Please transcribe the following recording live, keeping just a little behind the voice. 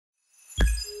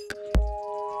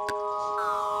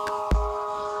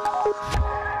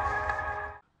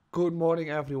Good morning,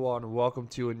 everyone. Welcome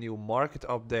to a new market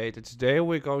update. And today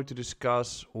we're going to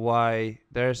discuss why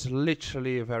there's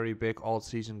literally a very big alt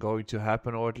season going to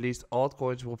happen, or at least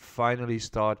altcoins will finally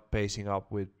start pacing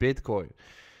up with Bitcoin.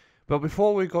 But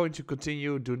before we're going to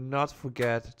continue, do not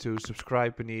forget to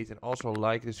subscribe beneath and also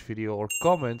like this video or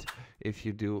comment if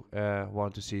you do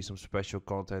want to see some special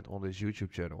content on this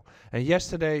YouTube channel. And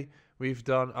yesterday we've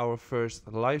done our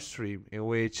first live stream in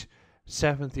which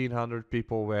 1700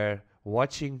 people were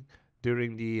watching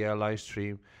during the live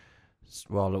stream.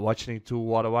 Well, watching to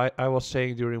what I was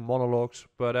saying during monologues,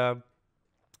 but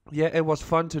yeah, it was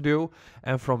fun to do.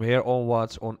 And from here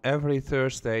onwards, on every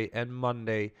Thursday and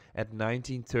Monday at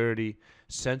 19:30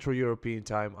 Central European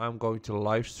Time, I'm going to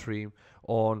live stream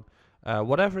on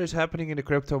whatever is happening in the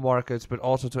crypto markets, but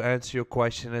also to answer your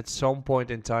question at some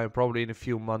point in time, probably in a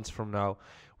few months from now,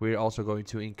 we're also going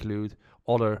to include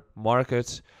other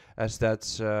markets, as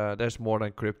there's more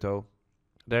than crypto.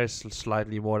 There's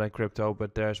slightly more than crypto,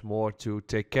 but there's more to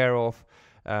take care of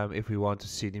if we want to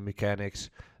see the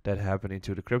mechanics that happen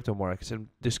into the crypto markets. And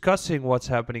discussing what's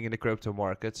happening in the crypto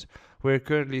markets, we're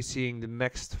currently seeing the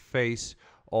next phase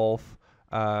of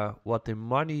what the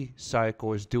money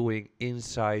cycle is doing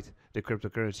inside the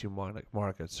cryptocurrency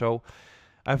market. So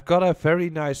I've got a very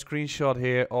nice screenshot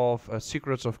here of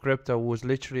Secrets of Crypto, who is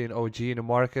literally an OG in the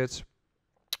markets.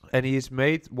 And he's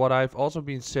made what I've also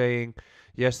been saying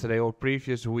yesterday or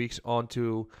previous weeks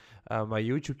onto my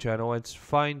YouTube channel. It's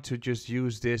fine to just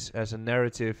use this as a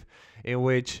narrative in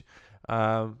which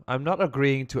I'm not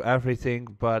agreeing to everything,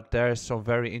 but there's some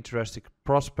very interesting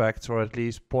prospects, or at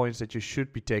least points that you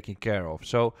should be taking care of.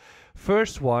 So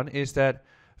first phase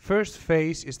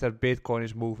is that Bitcoin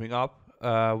is moving up,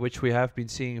 which we have been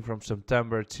seeing from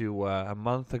September to a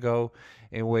month ago,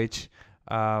 in which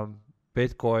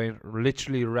Bitcoin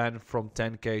literally ran from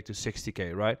 10k to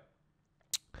 60k, right?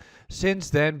 Since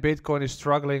then, Bitcoin is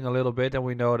struggling a little bit, and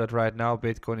we know that right now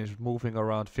Bitcoin is moving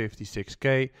around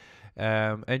 56k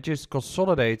and just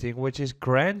consolidating, which is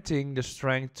granting the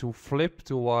strength to flip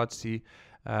towards the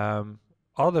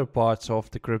other parts of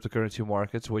the cryptocurrency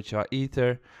markets, which are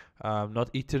Ether,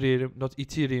 not Ethereum,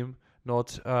 Ethereum.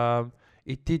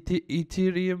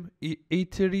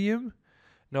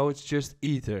 No, it's just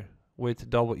Ether with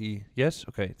double E. Yes?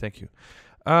 Okay, thank you.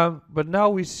 But now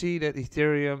we see that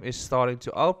Ethereum is starting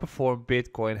to outperform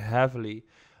Bitcoin heavily,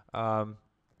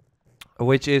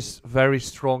 which is very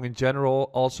strong in general.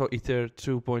 Also, Ether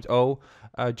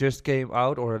 2.0 just came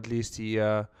out, or at least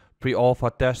the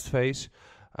pre-alpha test phase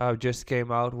just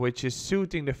came out, which is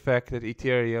suiting the fact that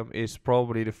Ethereum is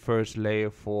probably the first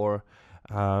layer for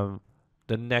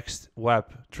the next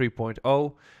Web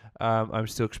 3.0. I'm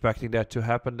still expecting that to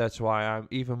happen. That's why I'm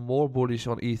even more bullish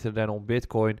on Ether than on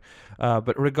Bitcoin.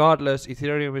 But regardless,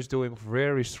 Ethereum is doing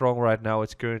very strong right now.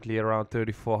 It's currently around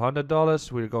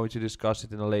 $3,400. We're going to discuss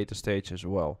it in a later stage as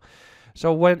well.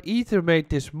 So when Ether made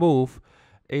this move,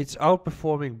 it's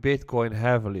outperforming Bitcoin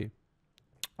heavily.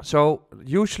 So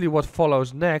usually what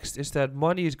follows next is that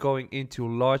money is going into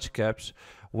large caps,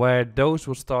 where those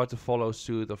will start to follow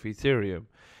suit of Ethereum.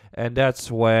 And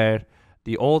that's where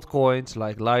the altcoins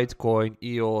like Litecoin,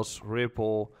 EOS,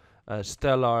 Ripple,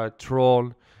 Stellar,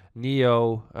 Tron,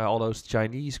 Neo, all those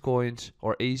Chinese coins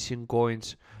or Asian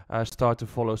coins start to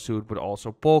follow suit, but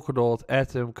also Polkadot,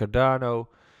 Atom, Cardano,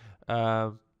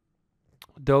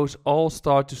 those all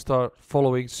start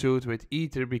following suit with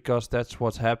Ether, because that's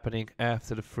what's happening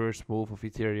after the first move of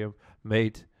Ethereum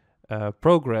made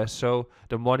progress. So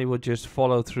the money will just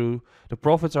follow through. The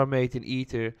profits are made in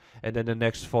Ether, and then the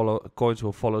next coins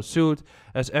will follow suit,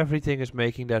 as everything is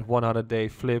making that 100-day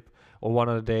flip, or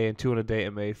 100-day and 200-day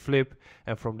MA flip,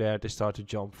 and from there they start to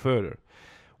jump further.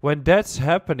 When that's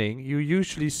happening, you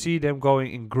usually see them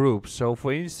going in groups. So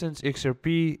for instance,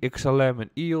 XRP, XLM,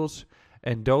 and EOS,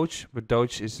 and Doge, but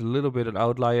Doge is a little bit an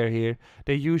outlier here,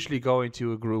 they usually go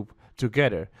into a group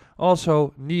together.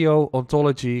 Also, Neo,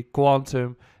 Ontology,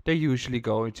 Quantum, they usually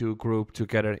go into a group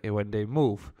together when they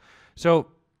move. So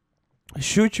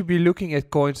should you be looking at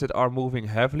coins that are moving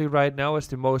heavily right now? As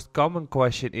the most common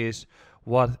question is,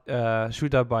 what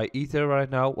should I buy Ether right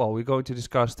now? Well, we're going to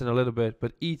discuss it in a little bit,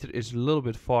 but Ether is a little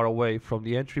bit far away from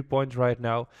the entry point right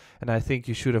now, and I think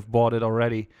you should have bought it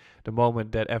already the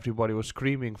moment that everybody was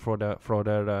screaming for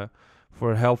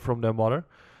help from their mother.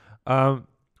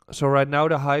 So right now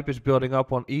the hype is building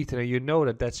up on Ether, and you know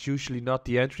that that's usually not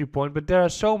the entry point, but there are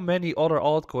so many other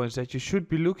altcoins that you should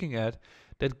be looking at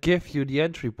that give you the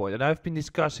entry point, and I've been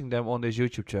discussing them on this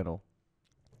YouTube channel.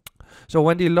 So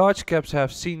when the large caps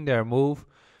have seen their move,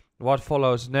 what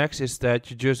follows next is that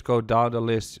you just go down the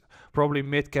list. Probably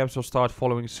mid caps will start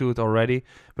following suit already,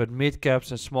 but mid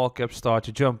caps and small caps start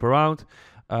to jump around.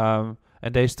 and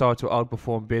they start to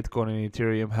outperform Bitcoin and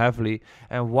Ethereum heavily.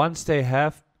 And once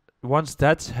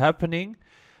that's happening,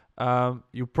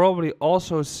 you probably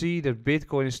also see that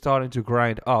Bitcoin is starting to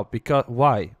grind up. Because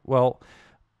why? Well,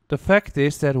 the fact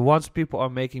is that once people are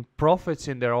making profits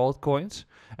in their altcoins,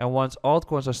 and once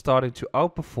altcoins are starting to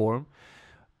outperform,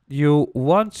 you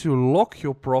want to lock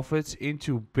your profits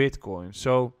into Bitcoin.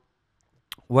 So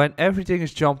when everything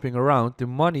is jumping around, the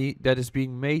money that is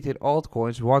being made in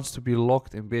altcoins wants to be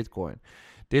locked in Bitcoin.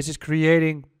 This is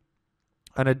creating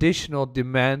an additional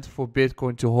demand for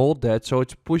Bitcoin to hold that, so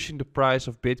it's pushing the price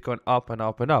of Bitcoin up and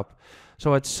up and up.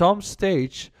 So at some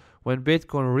stage, when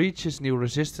Bitcoin reaches new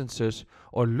resistances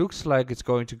or looks like it's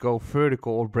going to go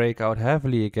vertical or break out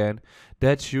heavily again,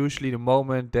 that's usually the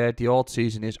moment that the alt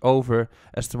season is over,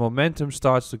 as the momentum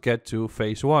starts to get to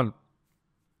phase 1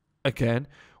 again,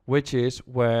 which is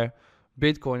where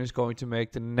Bitcoin is going to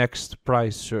make the next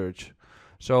price surge.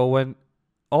 So when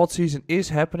alt season is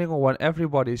happening, or when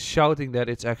everybody is shouting that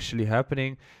it's actually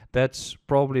happening, that's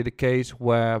probably the case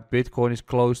where Bitcoin is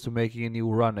close to making a new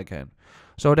run again.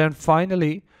 So then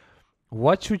finally,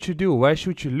 what should you do? Where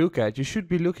should you look at? You should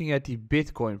be looking at the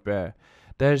Bitcoin pair.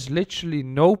 There's literally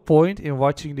no point in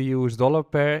watching the US dollar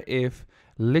pair if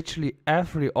literally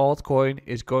every altcoin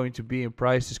is going to be in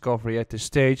price discovery at this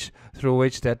stage, through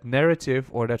which that narrative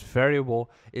or that variable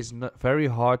is not very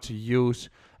hard to use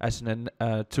as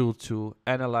a tool to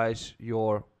analyze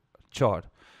your chart.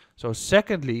 So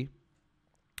secondly,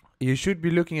 you should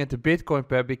be looking at the Bitcoin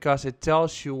pair because it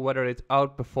tells you whether it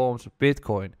outperforms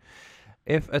Bitcoin.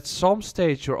 If at some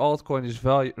stage your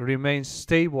altcoin remains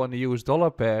stable in the US dollar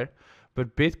pair,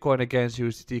 but Bitcoin against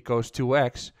USDT goes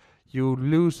 2x, you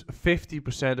lose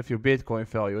 50% of your Bitcoin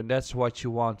value, and that's what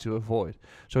you want to avoid.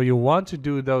 So you want to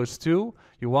do those two,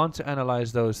 you want to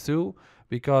analyze those two,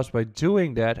 because by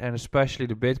doing that, and especially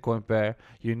the Bitcoin pair,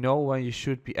 you know when you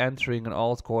should be entering an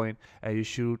altcoin,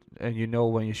 and you know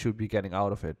when you should be getting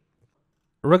out of it.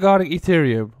 Regarding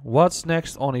Ethereum, what's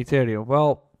next on Ethereum?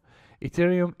 Well,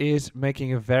 Ethereum is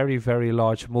making a very, very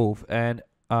large move, and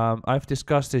I've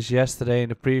discussed this yesterday in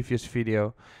the previous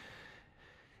video.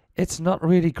 It's not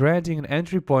really granting an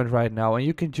entry point right now, and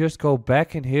you can just go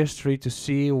back in history to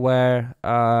see where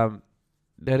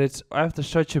that it's after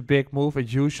such a big move,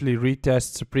 it usually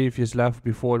retests the previous level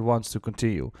before it wants to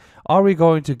continue. Are we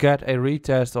going to get a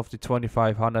retest of the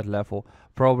 2500 level?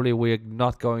 Probably we're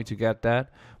not going to get that,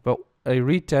 but a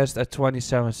retest at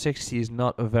 2760 is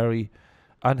not a very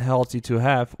unhealthy to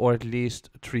have, or at least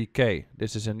 3k.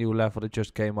 This is a new level that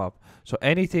just came up. So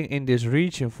anything in this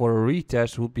region for a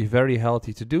retest would be very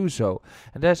healthy to do so.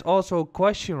 And there's also a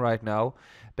question right now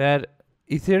that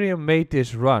Ethereum made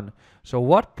this run. So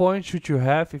what point should you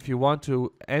have if you want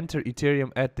to enter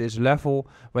Ethereum at this level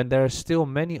when there are still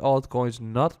many altcoins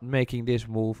not making this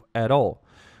move at all?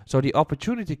 So the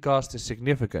opportunity cost is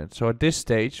significant. So at this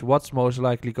stage, what's most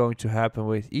likely going to happen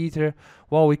with Ether?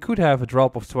 Well, we could have a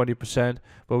drop of 20%,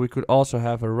 but we could also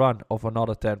have a run of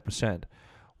another 10%,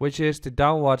 which is the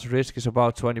downwards risk is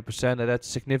about 20%, and that's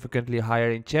significantly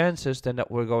higher in chances than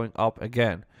that we're going up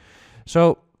again.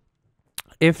 So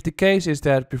if the case is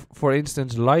that, for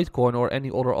instance, Litecoin or any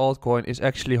other altcoin is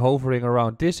actually hovering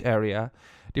around this area,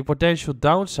 the potential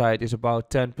downside is about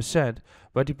 10%,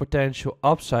 but the potential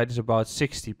upside is about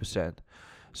 60%.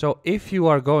 So if you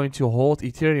are going to hold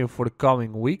Ethereum for the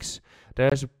coming weeks,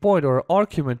 there's a point or an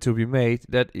argument to be made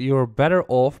that you're better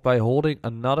off by holding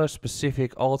another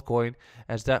specific altcoin,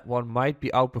 as that one might be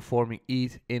outperforming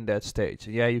ETH in that stage.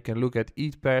 Yeah, you can look at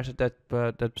ETH pairs at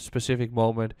that specific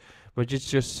moment, but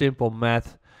it's just simple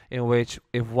math, in which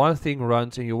if one thing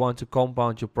runs and you want to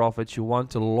compound your profits, you want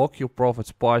to lock your profits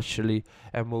partially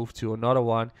and move to another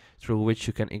one through which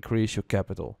you can increase your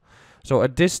capital. So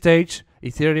at this stage,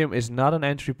 Ethereum is not an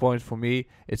entry point for me.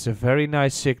 It's a very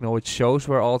nice signal. It shows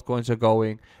where altcoins are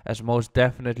going, as most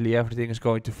definitely everything is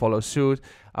going to follow suit.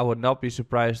 I would not be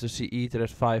surprised to see Ether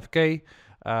at 5k.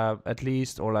 At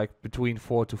least, or like between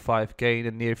 4 to 5k in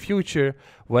the near future.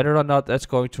 Whether or not that's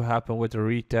going to happen with a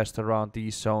retest around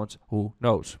these zones, who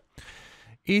knows.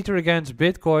 Ether against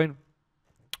Bitcoin,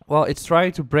 well, it's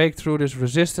trying to break through this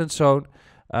resistance zone.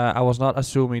 I was not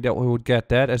assuming that we would get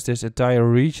that, as this entire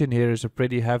region here is a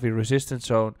pretty heavy resistance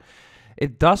zone.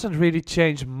 It doesn't really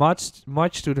change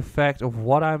much to the fact of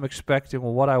what I'm expecting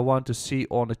or what I want to see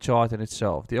on the chart in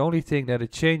itself. The only thing that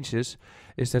it changes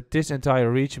is that this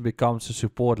entire region becomes a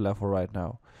support level right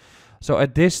now. So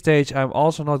at this stage, I'm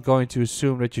also not going to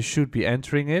assume that you should be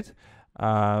entering it.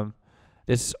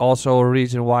 This is also a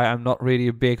reason why I'm not really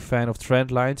a big fan of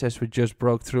trend lines, as we just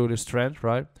broke through this trend,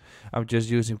 right? I'm just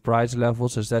using price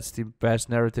levels, as that's the best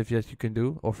narrative that you can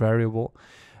do, or variable.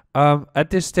 At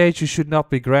this stage, you should not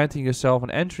be granting yourself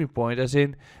an entry point, as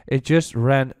in it just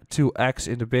ran 2x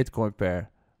in the Bitcoin pair,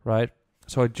 right?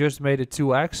 So it just made it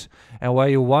 2x, and where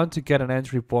you want to get an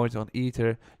entry point on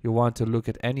Ether, you want to look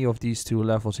at any of these two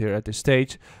levels here at this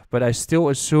stage. But I still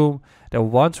assume that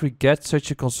once we get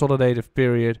such a consolidative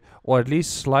period, or at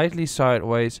least slightly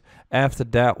sideways, after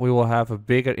that we will have a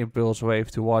bigger impulse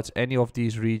wave towards any of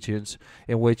these regions,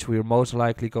 in which we are most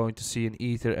likely going to see an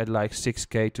Ether at like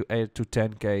 6k to 8 to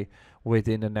 10k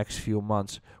within the next few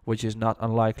months, which is not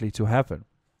unlikely to happen.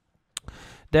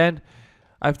 Then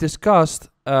I've discussed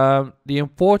the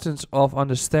importance of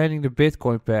understanding the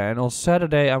Bitcoin pair, and on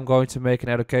Saturday I'm going to make an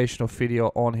educational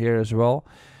video on here as well.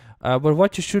 But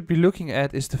what you should be looking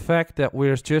at is the fact that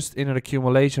we're just in an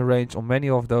accumulation range on many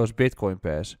of those Bitcoin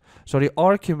pairs. So the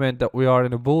argument that we are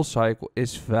in a bull cycle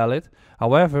is valid.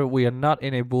 However, we are not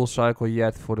in a bull cycle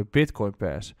yet for the Bitcoin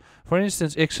pairs. For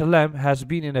instance, XLM has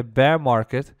been in a bear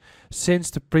market since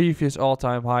the previous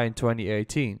all-time high in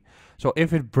 2018. So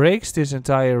if it breaks this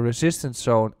entire resistance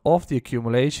zone of the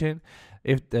accumulation,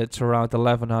 if that's around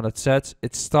 1100 sats,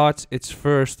 it starts its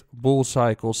first bull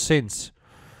cycle since.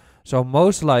 So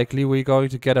most likely we're going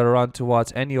to get a run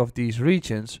towards any of these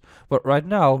regions, but right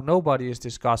now nobody is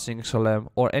discussing XLM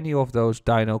or any of those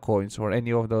Dino coins or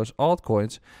any of those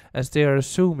altcoins, as they are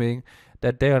assuming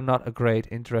that they are not a great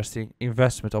interesting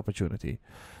investment opportunity.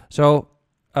 So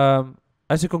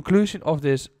as a conclusion of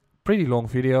this pretty long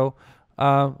video,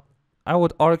 I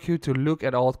would argue to look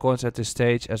at altcoins at this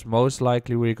stage, as most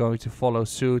likely we're going to follow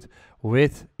suit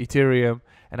with Ethereum,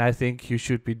 and I think you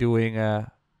should be doing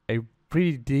a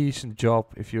pretty decent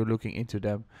job if you're looking into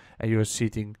them and you're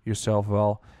seating yourself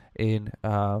well in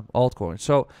altcoins.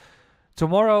 So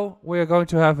tomorrow we are going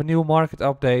to have a new market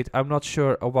update. I'm not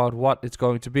sure about what it's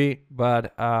going to be,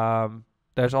 but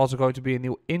there's also going to be a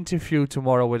new interview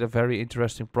tomorrow with a very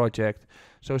interesting project.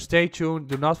 So stay tuned.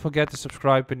 Do not forget to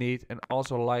subscribe beneath, and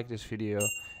also like this video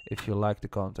if you like the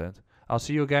content. I'll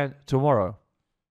see you again tomorrow.